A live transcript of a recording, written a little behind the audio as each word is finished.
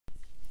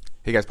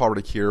Hey guys, Paul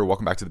Riddick here.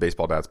 Welcome back to the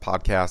Baseball Dads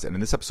podcast. And in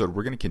this episode,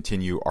 we're going to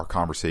continue our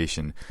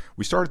conversation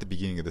we started at the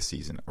beginning of the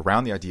season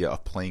around the idea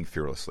of playing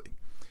fearlessly.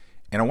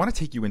 And I want to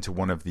take you into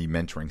one of the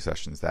mentoring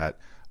sessions that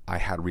I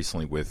had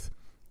recently with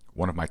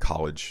one of my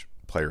college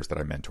players that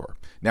I mentor.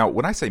 Now,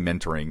 when I say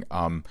mentoring,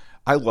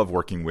 I love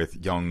working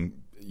with young,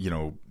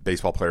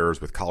 baseball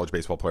players, with college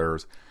baseball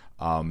players,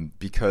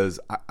 because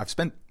I've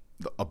spent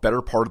a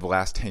better part of the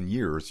last 10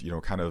 years,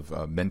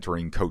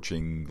 mentoring,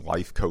 coaching,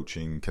 life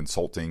coaching,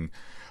 consulting,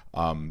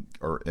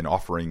 and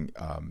offering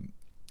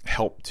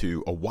help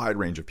to a wide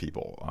range of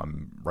people.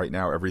 Right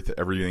now,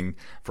 everything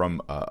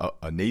from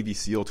a Navy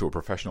SEAL to a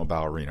professional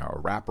ballerina, a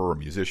rapper, a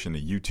musician, a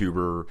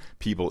YouTuber,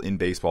 people in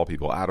baseball,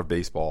 people out of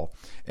baseball.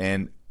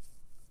 And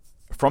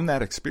from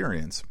that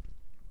experience,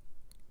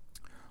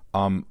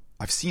 I've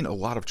seen a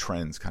lot of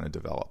trends kind of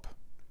develop.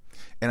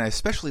 And I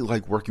especially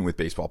like working with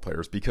baseball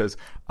players because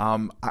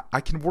I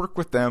can work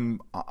with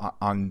them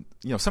on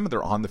some of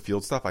their on the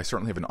field stuff. I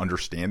certainly have an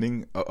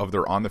understanding of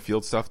their on the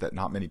field stuff that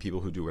not many people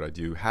who do what I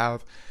do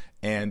have.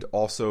 And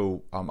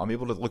also I'm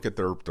able to look at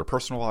their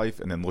personal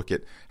life and then look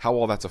at how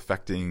all that's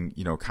affecting,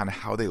 kind of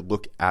how they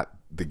look at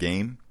the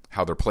game,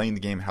 how they're playing the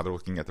game, how they're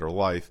looking at their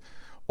life,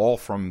 all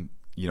from,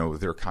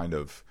 their kind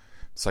of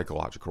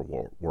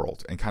psychological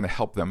world, and kind of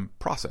help them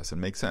process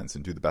and make sense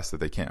and do the best that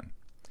they can.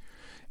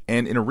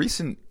 And in a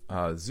recent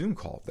Zoom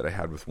call that I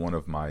had with one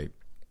of my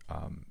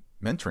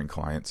mentoring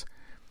clients,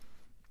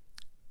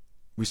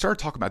 we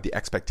started talking about the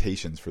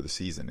expectations for the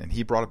season. And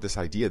he brought up this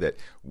idea that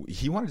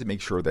he wanted to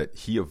make sure that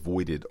he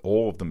avoided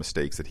all of the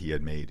mistakes that he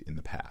had made in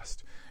the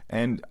past.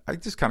 And I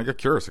just kind of got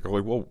curious. I go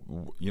like, well,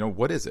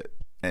 what is it?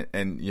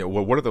 And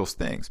what are those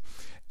things?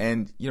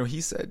 And,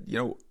 he said,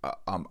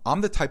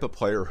 I'm the type of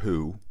player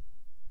who,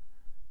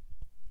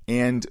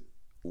 and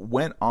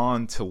went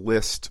on to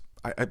list,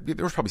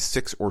 there was probably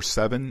 6 or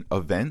 7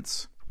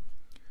 events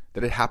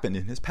that had happened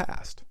in his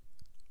past.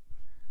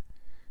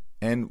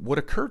 And what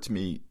occurred to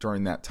me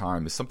during that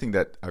time is something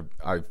that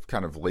I've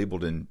kind of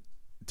labeled in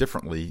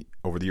differently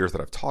over the years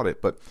that I've taught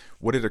it. But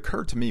what had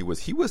occurred to me was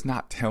he was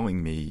not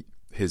telling me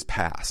his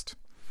past.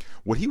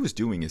 What he was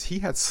doing is he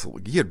had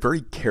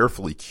very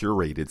carefully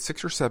curated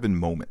 6 or 7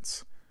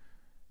 moments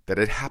that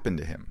had happened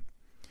to him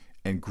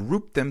and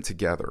grouped them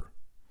together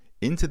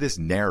into this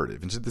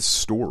narrative, into this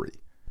story.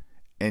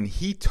 And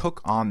he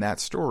took on that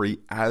story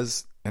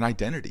as an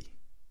identity.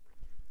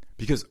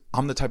 Because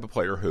I'm the type of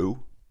player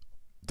who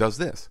does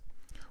this.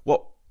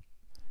 Well,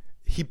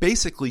 he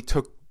basically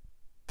took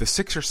the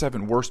 6 or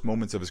 7 worst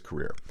moments of his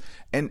career.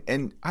 And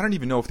I don't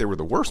even know if they were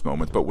the worst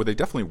moments, but what they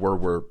definitely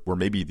were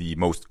maybe the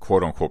most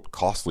quote unquote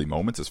costly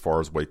moments as far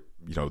as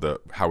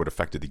how it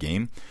affected the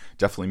game.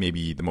 Definitely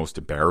maybe the most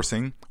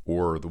embarrassing,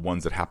 or the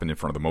ones that happened in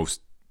front of the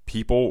most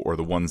people, or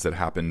the ones that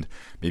happened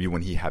maybe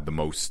when he had the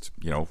most,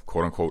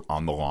 quote unquote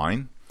on the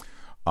line,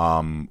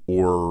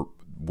 or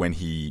when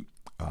he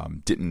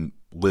didn't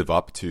live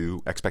up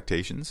to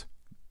expectations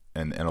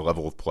and a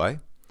level of play.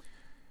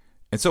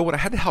 And so what I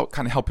had to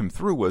help him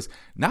through was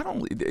not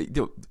only,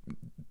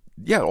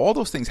 all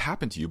those things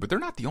happen to you, but they're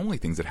not the only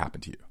things that happen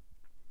to you.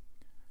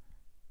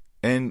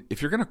 And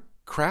if you're going to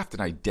craft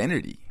an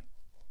identity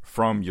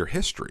from your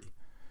history,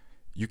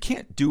 you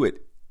can't do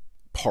it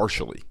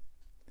partially.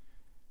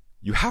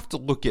 You have to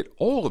look at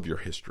all of your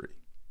history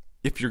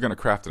if you're going to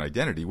craft an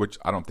identity, which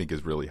I don't think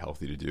is really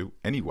healthy to do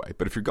anyway.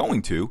 But if you're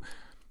going to,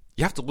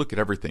 you have to look at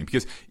everything,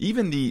 because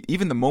even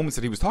the moments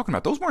that he was talking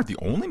about, those weren't the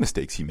only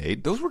mistakes he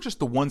made. Those were just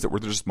the ones that were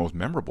just most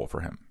memorable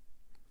for him.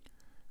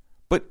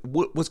 But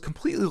what was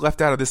completely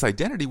left out of this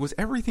identity was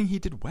everything he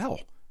did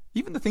well,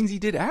 even the things he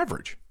did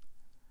average.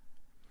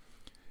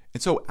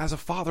 And so as a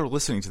father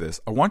listening to this,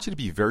 I want you to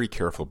be very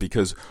careful,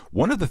 because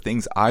one of the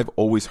things I've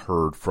always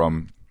heard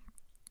from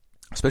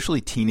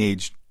especially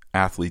teenage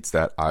athletes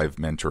that I've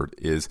mentored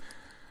is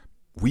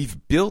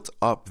we've built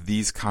up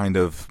these kind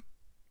of,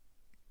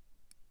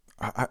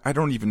 I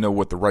don't even know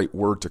what the right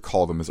word to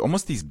call them is,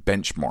 almost these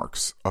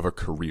benchmarks of a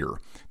career,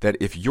 that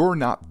if you're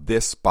not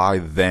this by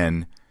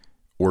then,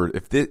 or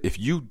if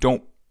you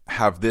don't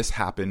have this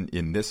happen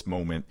in this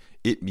moment,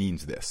 it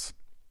means this.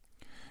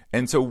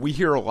 And so we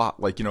hear a lot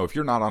like, if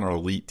you're not on an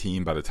elite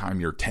team by the time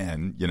you're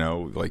 10,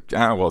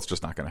 it's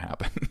just not going to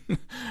happen,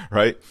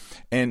 right?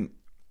 And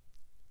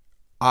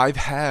I've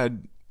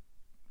had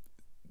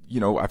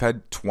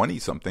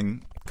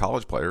 20-something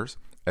college players,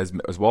 as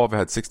well as I've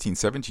had 16,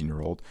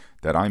 17-year-old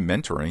that I'm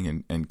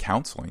mentoring and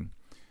counseling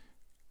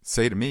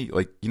say to me,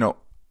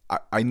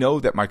 I know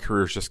that my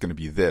career is just going to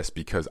be this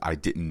because I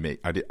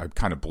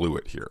kind of blew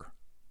it here.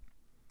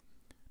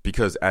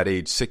 Because at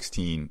age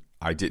 16,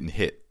 I didn't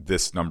hit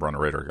this number on a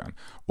radar gun,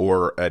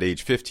 or at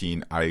age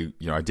 15, I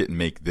didn't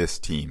make this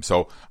team.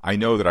 So I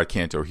know that I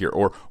can't go here,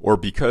 or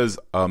because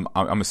I'm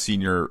a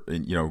senior,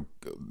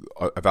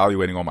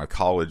 evaluating all my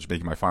college,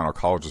 making my final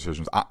college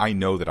decisions. I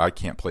know that I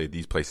can't play at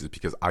these places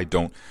because I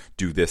don't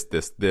do this,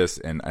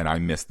 and I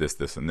miss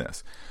this, and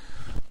this.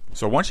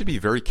 So I want you to be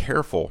very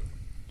careful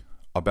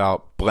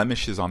about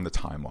blemishes on the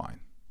timeline.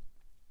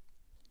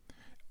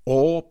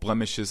 All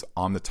blemishes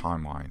on the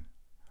timeline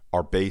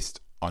are based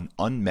on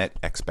unmet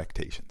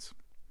expectations.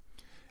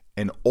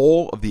 And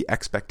all of the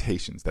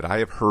expectations that I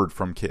have heard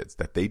from kids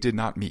that they did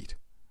not meet,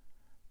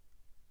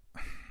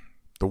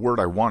 the word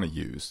I want to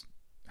use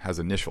has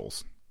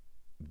initials,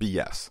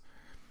 BS,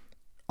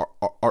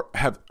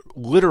 have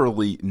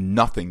literally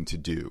nothing to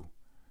do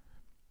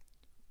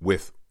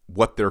with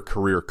what their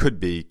career could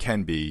be,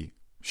 can be,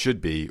 should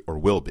be, or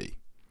will be.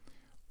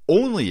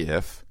 Only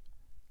if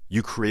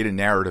you create a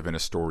narrative and a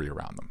story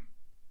around them.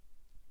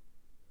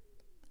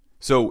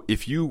 So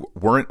if you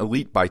weren't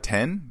elite by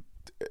 10,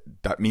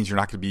 that means you're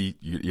not going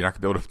to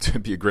be able to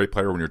be a great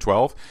player when you're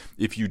 12.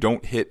 If you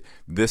don't hit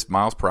this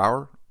miles per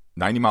hour,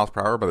 90 miles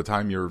per hour by the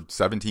time you're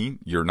 17,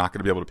 you're not going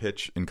to be able to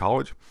pitch in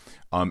college.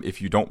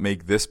 If you don't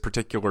make this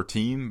particular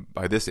team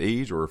by this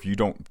age, or if you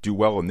don't do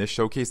well in this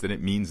showcase, then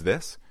it means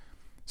this.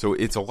 So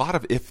it's a lot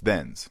of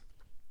if-thens.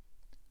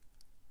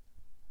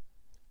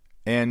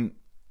 And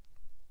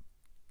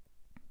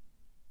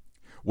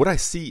what I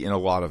see in a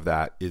lot of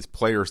that is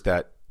players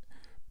that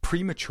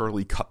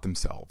prematurely cut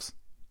themselves.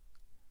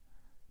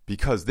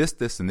 Because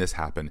this, and this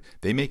happened,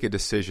 they make a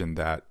decision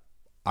that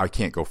I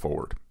can't go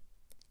forward,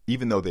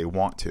 even though they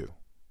want to.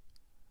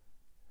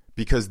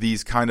 Because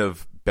these kind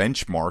of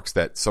benchmarks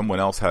that someone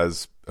else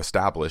has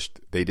established,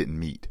 they didn't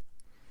meet.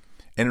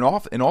 And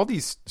in all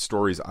these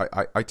stories,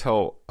 I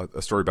tell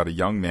a story about a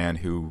young man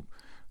who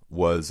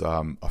was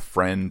a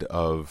friend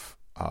of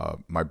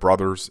my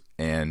brother's,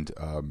 and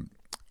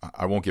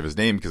I won't give his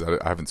name because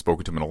I haven't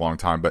spoken to him in a long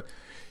time, but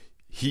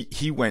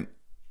he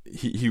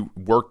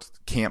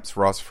worked camps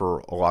for us for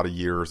a lot of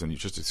years, and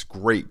he's just this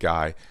great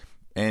guy.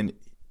 And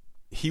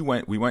we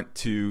went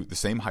to the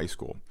same high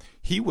school.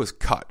 He was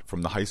cut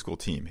from the high school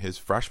team his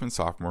freshman,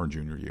 sophomore, and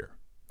junior year.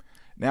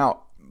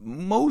 Now,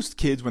 most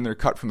kids, when they're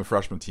cut from the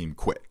freshman team,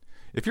 quit.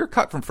 If you're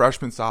cut from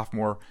freshman,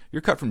 sophomore,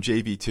 you're cut from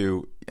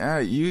JV2,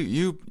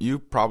 you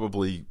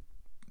probably,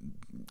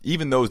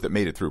 even those that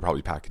made it through,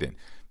 probably pack it in.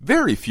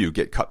 Very few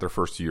get cut their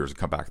first 2 years and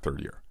come back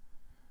third year.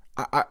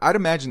 I'd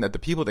imagine that the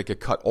people that get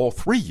cut all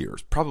 3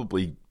 years,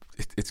 probably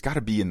it's got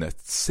to be in the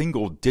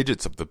single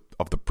digits of the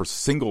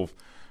single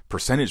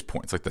percentage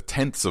points, like the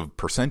tenths of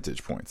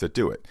percentage points that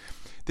do it.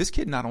 This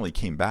kid not only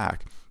came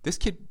back, this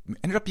kid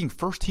ended up being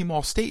first team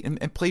All-State and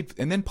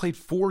then played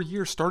 4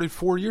 years, started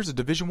 4 years of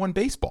Division I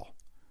baseball.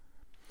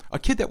 A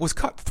kid that was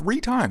cut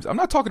 3 times. I'm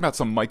not talking about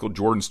some Michael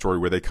Jordan story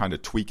where they kind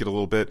of tweak it a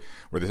little bit,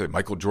 where they say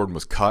Michael Jordan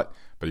was cut,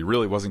 but he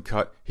really wasn't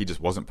cut. He just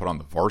wasn't put on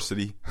the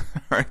varsity.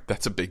 Right?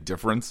 That's a big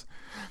difference.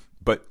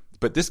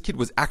 But this kid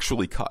was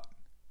actually cut.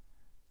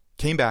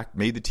 Came back,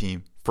 made the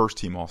team, first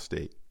team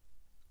All-State.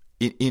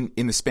 In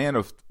the span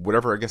of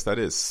whatever, I guess that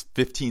is,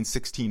 15,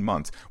 16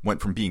 months,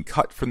 went from being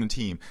cut from the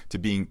team to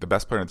being the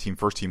best player on the team,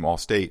 first team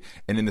All-State.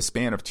 And in the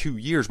span of 2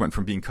 years, went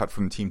from being cut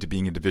from the team to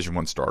being a Division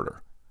I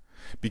starter.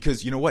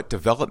 Because you know what?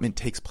 Development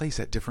takes place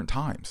at different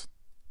times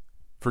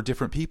for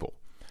different people.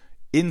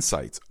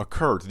 Insights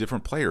occur to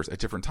different players at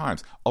different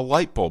times. A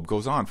light bulb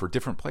goes on for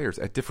different players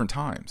at different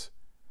times.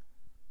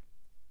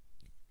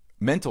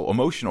 Mental,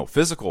 emotional,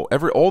 physical,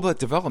 all that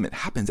development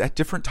happens at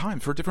different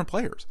times for different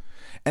players.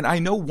 And I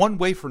know one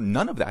way for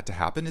none of that to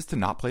happen is to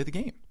not play the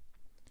game.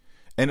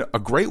 And a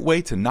great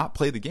way to not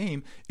play the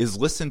game is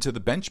listen to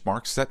the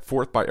benchmarks set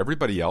forth by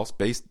everybody else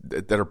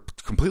that are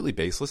completely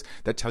baseless,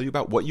 that tell you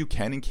about what you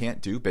can and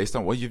can't do based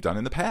on what you've done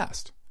in the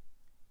past.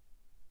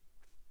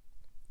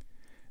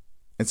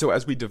 And so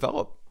as we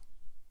develop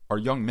our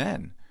young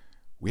men,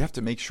 we have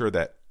to make sure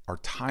that our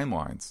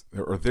timelines,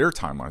 or their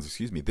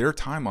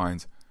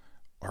timelines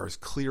are as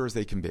clear as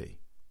they can be.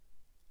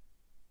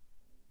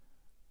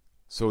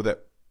 So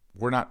that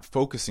we're not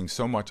focusing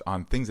so much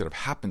on things that have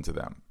happened to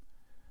them.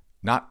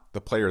 Not the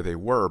player they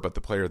were, but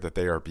the player that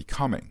they are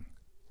becoming.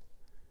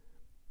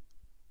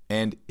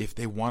 And if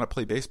they want to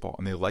play baseball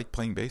and they like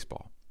playing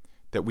baseball,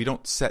 that we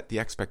don't set the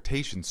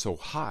expectation so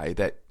high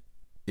that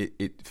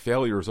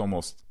failure is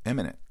almost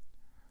imminent.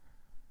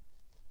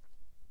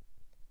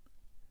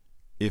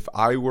 If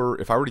I were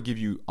to give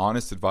you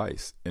honest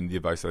advice, and the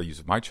advice that I use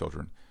with my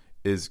children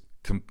is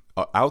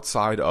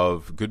outside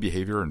of good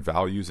behavior and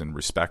values and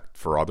respect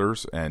for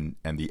others and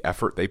the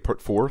effort they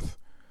put forth,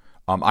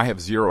 I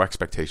have zero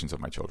expectations of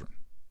my children.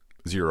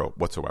 Zero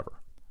whatsoever.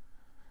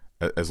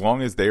 As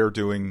long as they are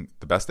doing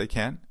the best they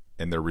can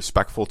and they're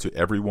respectful to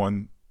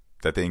everyone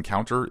that they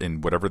encounter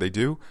in whatever they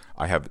do,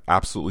 I have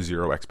absolutely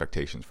zero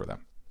expectations for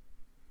them.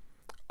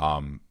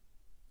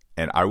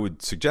 And I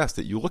would suggest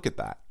that you look at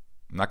that.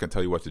 I'm not going to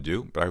tell you what to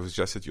do, but I would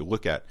suggest that you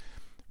look at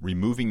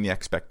removing the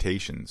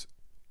expectations.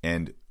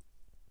 And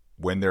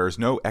when there is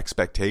no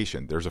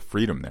expectation, there's a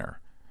freedom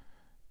there.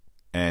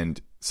 And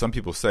some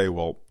people say,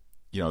 well,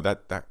 you know,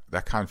 that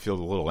kind of feels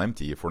a little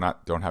empty if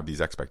don't have these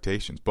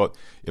expectations. But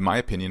in my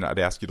opinion, I'd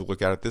ask you to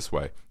look at it this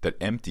way, that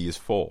empty is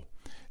full.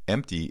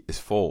 Empty is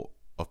full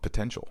of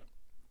potential.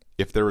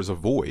 If there is a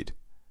void,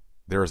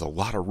 there is a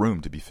lot of room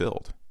to be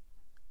filled.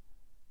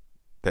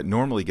 That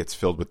normally gets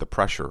filled with the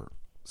pressure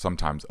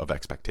sometimes of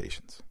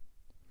expectations.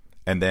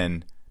 And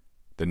then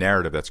the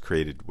narrative that's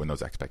created when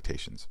those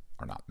expectations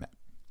are not met.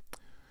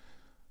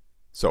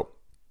 So,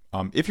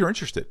 if you're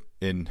interested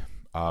in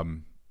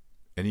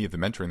any of the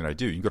mentoring that I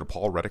do, you can go to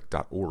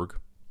paulreddick.org,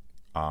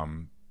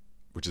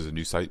 which is a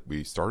new site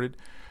we started.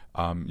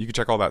 You can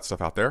check all that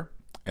stuff out there.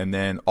 And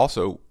then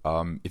also,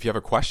 if you have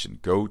a question,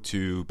 go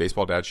to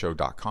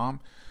baseballdadshow.com,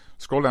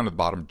 scroll down to the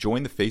bottom,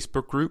 join the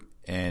Facebook group,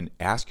 and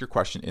ask your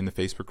question in the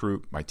Facebook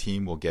group. My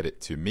team will get it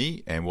to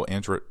me, and we'll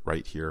answer it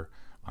right here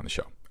on the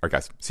show. All right,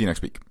 guys, see you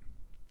next week.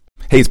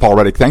 Hey, it's Paul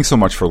Reddick. Thanks so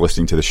much for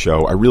listening to the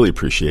show. I really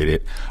appreciate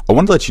it. I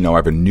wanted to let you know I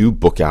have a new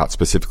book out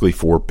specifically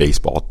for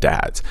baseball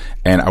dads,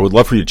 and I would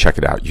love for you to check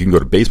it out. You can go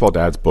to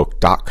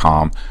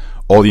baseballdadsbook.com.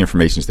 All the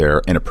information is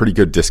there, and a pretty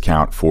good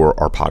discount for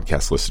our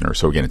podcast listeners.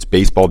 So again, it's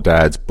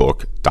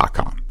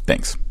baseballdadsbook.com.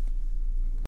 Thanks.